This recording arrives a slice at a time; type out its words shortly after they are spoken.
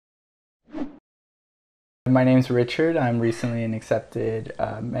My name's Richard. I'm recently an accepted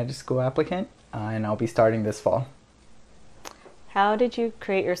med school applicant, and I'll be starting this fall. How did you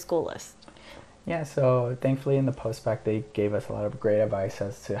create your school list? Yeah, so thankfully in the postbac they gave us a lot of great advice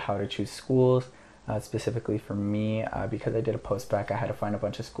as to how to choose schools. Specifically for me, because I did a postbac, I had to find a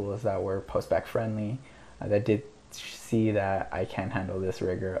bunch of schools that were postbac friendly, that did see that I can handle this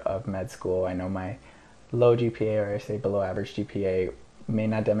rigor of med school. I know my low GPA, or I say below average GPA, may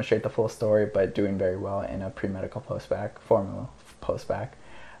not demonstrate the full story, but doing very well in a pre-medical postbac, formal postbac,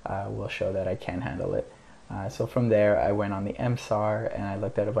 will show that I can handle it. So from there, I went on the MSAR and I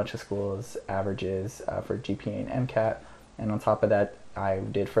looked at a bunch of schools' averages for GPA and MCAT. And on top of that, I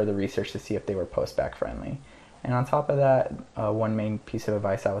did further research to see if they were postbac friendly. And on top of that, one main piece of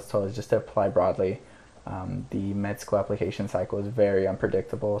advice I was told is just to apply broadly. The med school application cycle is very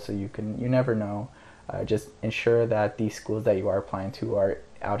unpredictable, so you never know. Just ensure that these schools that you are applying to are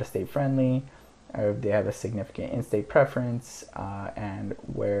out-of-state friendly, or if they have a significant in-state preference, and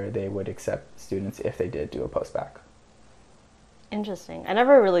where they would accept students if they did do a postbac. Interesting. I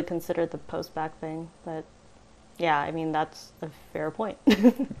never really considered the post-bac thing, but yeah, I mean, that's a fair point.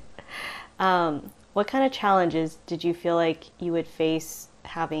 What kind of challenges did you feel like you would face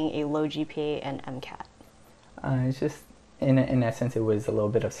having a low GPA and MCAT? It's just, in essence, it was a little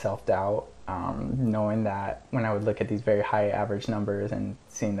bit of self-doubt, knowing that when I would look at these very high average numbers and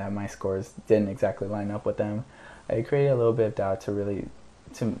seeing that my scores didn't exactly line up with them, it created a little bit of doubt for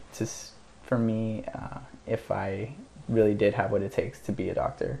me, if I really did have what it takes to be a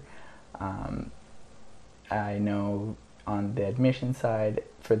doctor. I know on the admission side,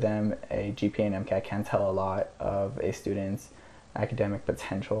 for them, a GPA and MCAT can tell a lot of a student's academic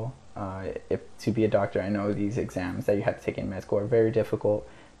potential. If to be a doctor, I know these exams that you have to take in med school are very difficult.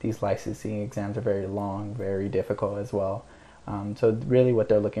 These licensing exams are very long, very difficult as well. So really what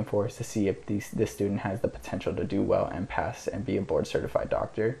they're looking for is to see if this student has the potential to do well and pass and be a board certified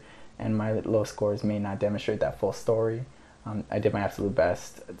doctor. And my low scores may not demonstrate that full story. I did my absolute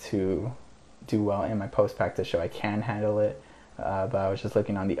best to do well in my post-bac to show I can handle it, but I was just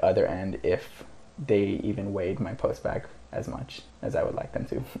looking on the other end if they even weighed my post-bac as much as I would like them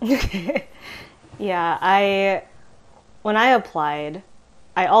to. Yeah, when I applied,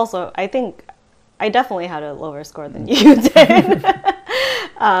 I think I definitely had a lower score than you did.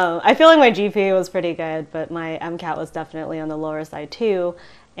 I feel like my GPA was pretty good, but my MCAT was definitely on the lower side too.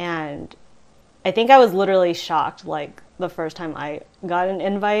 And I think I was literally shocked, like, the first time I got an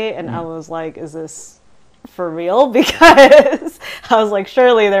invite, and I was like, is this for real? Because I was like,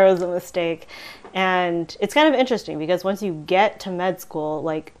 surely there was a mistake. And it's kind of interesting because once you get to med school,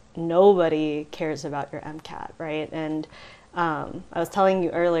 like, nobody cares about your MCAT, right? And I was telling you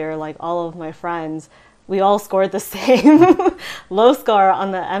earlier, like, all of my friends, we all scored the same low score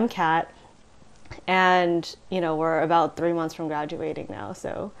on the MCAT. And, we're about 3 months from graduating now.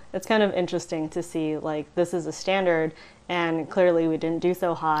 So it's kind of interesting to see, like, this is a standard, and clearly we didn't do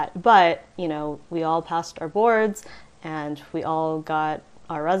so hot, but, we all passed our boards and we all got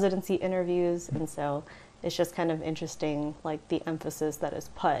our residency interviews. And so it's just kind of interesting, like, the emphasis that is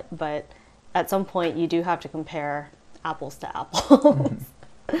put. But at some point you do have to compare apples to apples.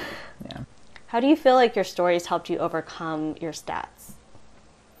 Yeah. How do you feel like your stories helped you overcome your stats?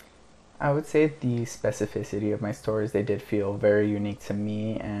 I would say the specificity of my stories, they did feel very unique to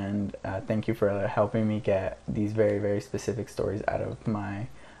me, and thank you for helping me get these very, very specific stories out of my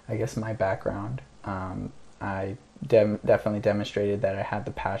background. I definitely demonstrated that I had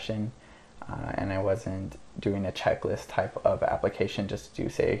the passion, and I wasn't doing a checklist type of application just to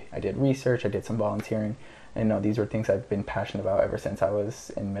say I did research, I did some volunteering. And no, these were things I've been passionate about ever since I was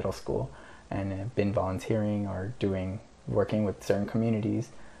in middle school, and have been volunteering or working with certain communities.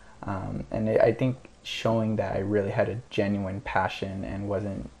 I think showing that I really had a genuine passion and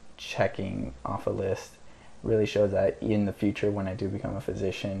wasn't checking off a list really shows that in the future, when I do become a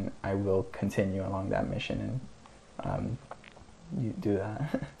physician, I will continue along that mission and you do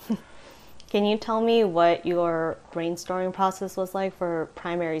that. Can you tell me what your brainstorming process was like for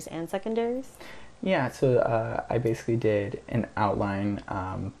primaries and secondaries? Yeah, so I basically did an outline.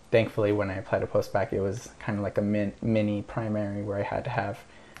 Thankfully, when I applied to postbac, it was kind of like a mini primary where I had to have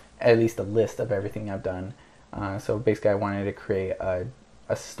at least a list of everything I've done. So basically I wanted to create a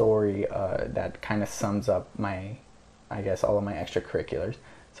story that kind of sums up all of my extracurriculars.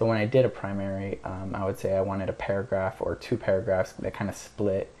 So when I did a primary, I would say I wanted a paragraph or 2 paragraphs that kind of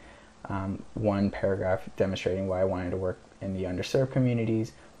split, one paragraph demonstrating why I wanted to work in the underserved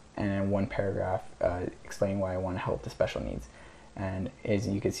communities, and then 1 paragraph explaining why I want to help the special needs. And as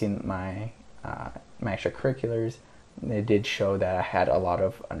you can see, my extracurriculars, it did show that I had a lot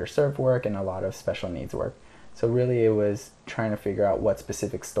of underserved work and a lot of special needs work. So really it was trying to figure out what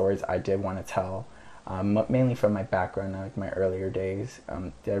specific stories I did want to tell, mainly from my background, like my earlier days.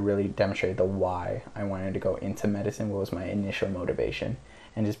 I really demonstrated the why I wanted to go into medicine, what was my initial motivation,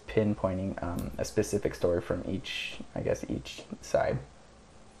 and just pinpointing a specific story from each side.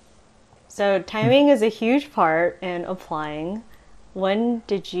 So timing is a huge part in applying. When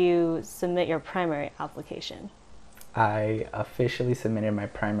did you submit your primary application? I officially submitted my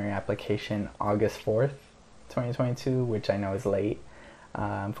primary application August 4th, 2022, which I know is late.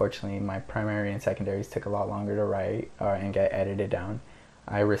 Unfortunately, my primary and secondaries took a lot longer to write and get edited down.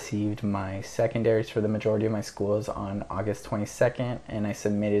 I received my secondaries for the majority of my schools on August 22nd, and I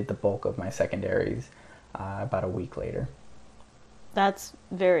submitted the bulk of my secondaries about a week later. That's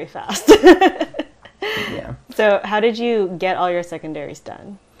very fast. Yeah. So how did you get all your secondaries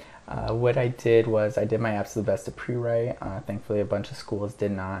done? What I did was I did my absolute best to pre-write. Thankfully, a bunch of schools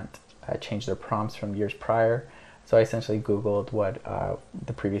did not change their prompts from years prior. So I essentially Googled what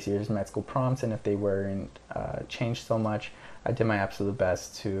the previous year's med school prompts, and if they weren't changed so much, I did my absolute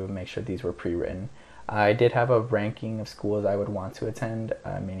best to make sure these were pre-written. I did have a ranking of schools I would want to attend,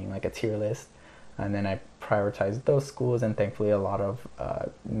 meaning like a tier list. And then I prioritized those schools, and thankfully a lot of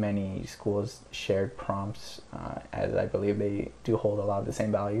many schools shared prompts, as I believe they do hold a lot of the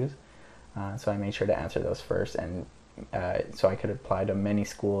same values. So I made sure to answer those first, and so I could apply to many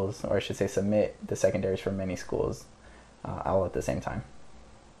schools, or I should say submit the secondaries for many schools all at the same time.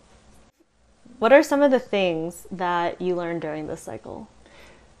 What are some of the things that you learned during this cycle?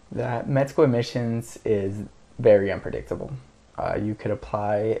 That med school admissions is very unpredictable. You could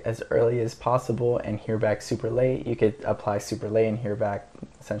apply as early as possible and hear back super late. You could apply super late and hear back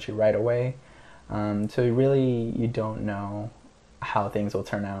essentially right away. So really, you don't know how things will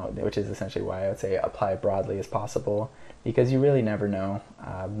turn out, which is essentially why I would say apply broadly as possible, because you really never know.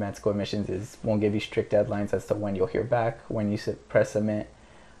 Med school admissions won't give you strict deadlines as to when you'll hear back when you press submit.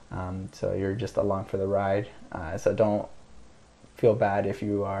 So you're just along for the ride. So don't feel bad if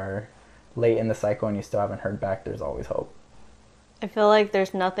you are late in the cycle and you still haven't heard back. There's always hope. I feel like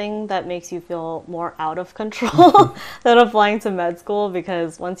there's nothing that makes you feel more out of control than applying to med school,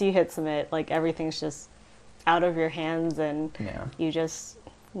 because once you hit submit, like everything's just out of your hands and you just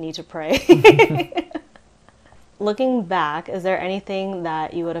need to pray. Looking back, is there anything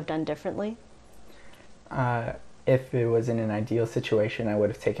that you would have done differently? If it was in an ideal situation, I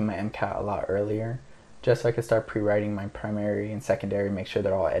would have taken my MCAT a lot earlier, just so I could start pre-writing my primary and secondary, make sure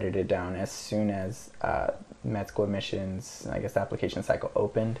they're all edited down as soon as med school admissions, I guess the application cycle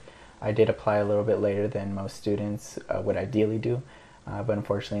opened. I did apply a little bit later than most students would ideally do, but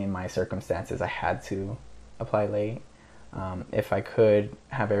unfortunately in my circumstances I had to apply late. If I could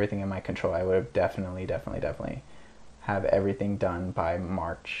have everything in my control, I would have definitely have everything done by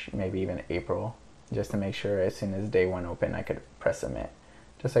March, maybe even April, just to make sure as soon as day one opened I could press submit,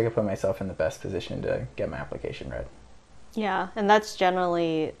 just so I could put myself in the best position to get my application read. Yeah, and that's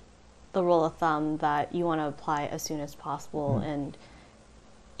generally the rule of thumb, that you want to apply as soon as possible, and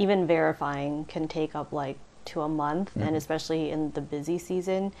even verifying can take up like to a month, and especially in the busy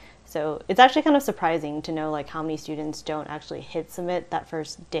season. So it's actually kind of surprising to know like how many students don't actually hit submit that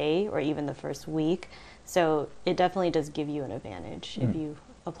first day or even the first week. So it definitely does give you an advantage if you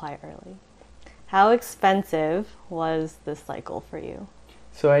apply early. How expensive was this cycle for you?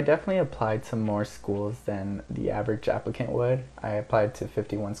 So I definitely applied to more schools than the average applicant would. I applied to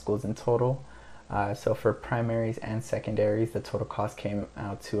 51 schools in total. So for primaries and secondaries, the total cost came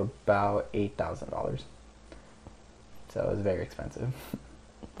out to about $8,000. So it was very expensive.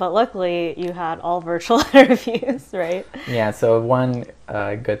 But luckily, you had all virtual interviews, right? Yeah, so one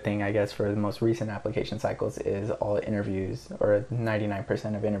good thing, I guess, for the most recent application cycles is all interviews, or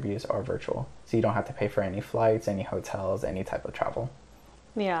 99% of interviews, are virtual. So you don't have to pay for any flights, any hotels, any type of travel.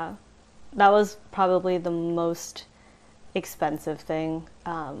 Yeah, that was probably the most expensive thing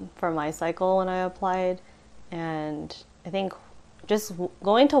for my cycle when I applied. And I think just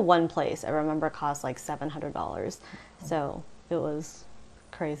going to one place, I remember, cost like $700. So it was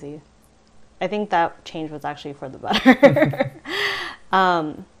crazy. I think that change was actually for the better.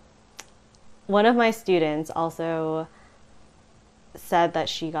 One of my students also said that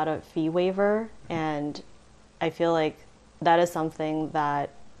she got a fee waiver, and I feel like that is something that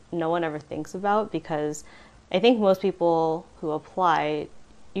no one ever thinks about, because I think most people who apply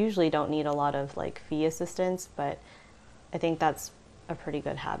usually don't need a lot of like fee assistance, but I think that's a pretty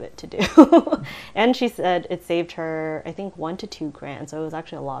good habit to do. And she said it saved her, I think, $1 to $2 grand, so it was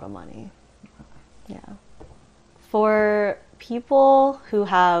actually a lot of money. Yeah. For people who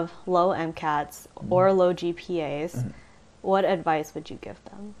have low MCATs or low GPAs, what advice would you give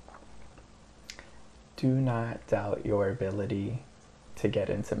them? Do not doubt your ability to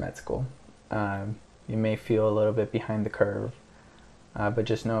get into med school. You may feel a little bit behind the curve, but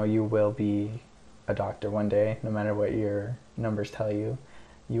just know you will be a doctor one day, no matter what your numbers tell you.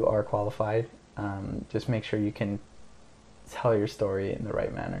 You are qualified. Just make sure you can tell your story in the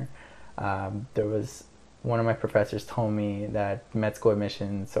right manner. There was one of my professors told me that med school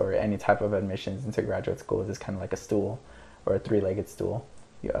admissions or any type of admissions into graduate school is just kind of like a stool, or a three-legged stool,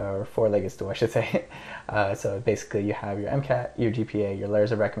 or four-legged stool, I should say. So basically you have your MCAT, your GPA, your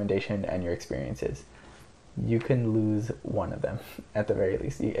letters of recommendation, and your experiences. You can lose one of them at the very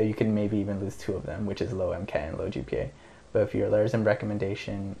least. You can maybe even lose two of them, which is low MCAT and low GPA. But if your letters of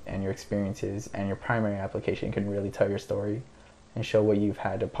recommendation and your experiences and your primary application can really tell your story and show what you've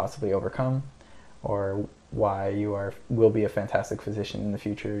had to possibly overcome, or why you will be a fantastic physician in the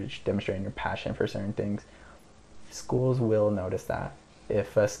future, demonstrating your passion for certain things, schools will notice that.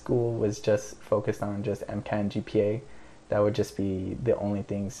 If a school was just focused on just MCAT and GPA, that would just be the only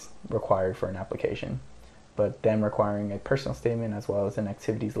things required for an application. But them requiring a personal statement as well as an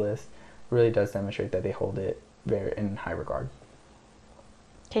activities list really does demonstrate that they hold it very in high regard.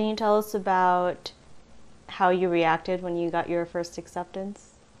 Can you tell us about how you reacted when you got your first acceptance?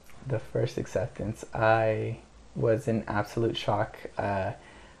 The first acceptance, I was in absolute shock. I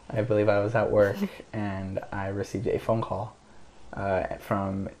believe I was at work and I received a phone call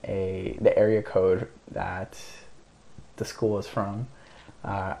from the area code that the school is from.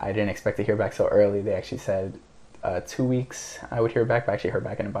 I didn't expect to hear back so early. They actually said 2 weeks I would hear back, but I actually heard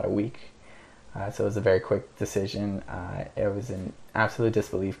back in about a week. So it was a very quick decision. It was in absolute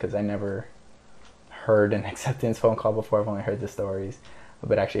disbelief because I never heard an acceptance phone call before. I've only heard the stories.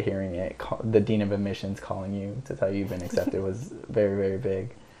 But actually hearing it, the dean of admissions calling you to tell you you've been accepted was very, very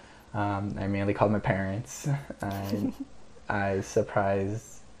big. I mainly called my parents. I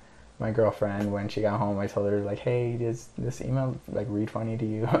surprised my girlfriend when she got home. I told her, like, hey, does this email like read funny to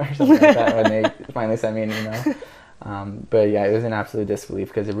you or something like that when they finally sent me an email. But yeah, it was an absolute disbelief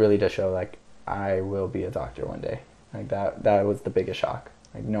because it really does show like I will be a doctor one day. Like that was the biggest shock.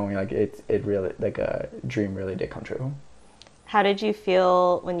 Like knowing like it really, like a dream really did come true. How did you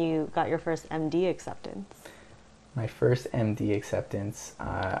feel when you got your first MD acceptance? My first MD acceptance,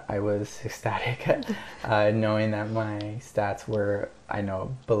 I was ecstatic, knowing that my stats were, I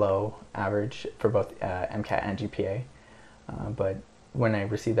know, below average for both MCAT and GPA. But when I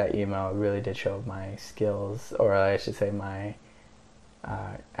received that email, it really did show my skills, or I should say my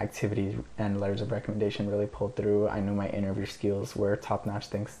activities and letters of recommendation really pulled through. I knew my interview skills were top-notch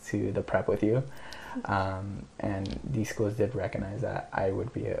thanks to the prep with you. And these schools did recognize that I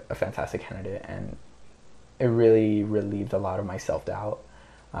would be a fantastic candidate, and it really relieved a lot of my self-doubt,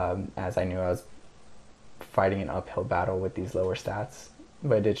 as I knew I was fighting an uphill battle with these lower stats.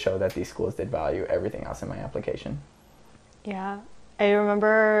 But it did show that these schools did value everything else in my application. Yeah. I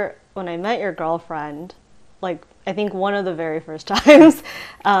remember when I met your girlfriend, like I think one of the very first times,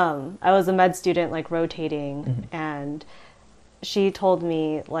 I was a med student like rotating, and she told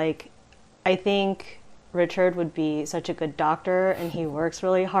me like, I think Richard would be such a good doctor and he works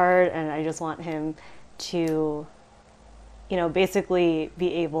really hard, and I just want him to, you know, basically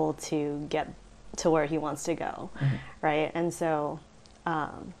be able to get to where he wants to go, right? And so,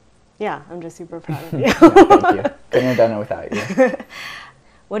 yeah, I'm just super proud of you. Yeah, thank you. Couldn't have done it without you.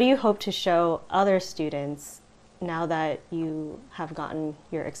 What do you hope to show other students now that you have gotten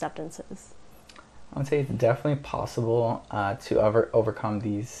your acceptances? I would say it's definitely possible to overcome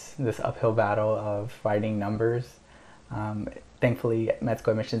this uphill battle of fighting numbers. Thankfully, med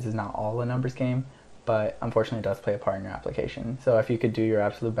school admissions is not all a numbers game, but unfortunately it does play a part in your application. So if you could do your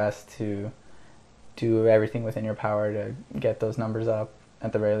absolute best to do everything within your power to get those numbers up,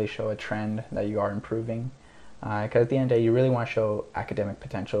 at the very least show a trend that you are improving. Because at the end of the day, you really want to show academic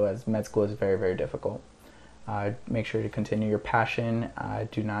potential, as med school is very, very difficult. Make sure to continue your passion.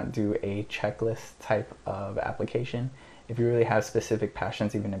 Do not do a checklist type of application. If you really have specific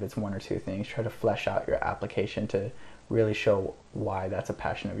passions, even if it's one or two things, try to flesh out your application to really show why that's a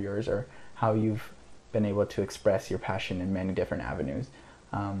passion of yours, or how you've been able to express your passion in many different avenues.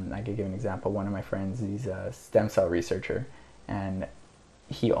 I could give an example. One of my friends, he's a stem cell researcher, and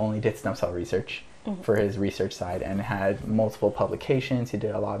he only did stem cell research for his research side and had multiple publications. He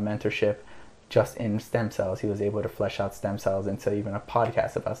did a lot of mentorship just in stem cells. He was able to flesh out stem cells into even a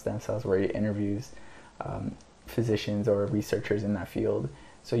podcast about stem cells where he interviews physicians or researchers in that field.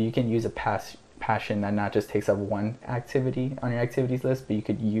 So you can use a passion that not just takes up one activity on your activities list, but you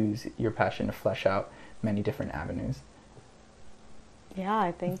could use your passion to flesh out many different avenues. Yeah,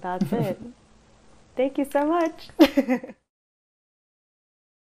 I think that's it. Thank you so much.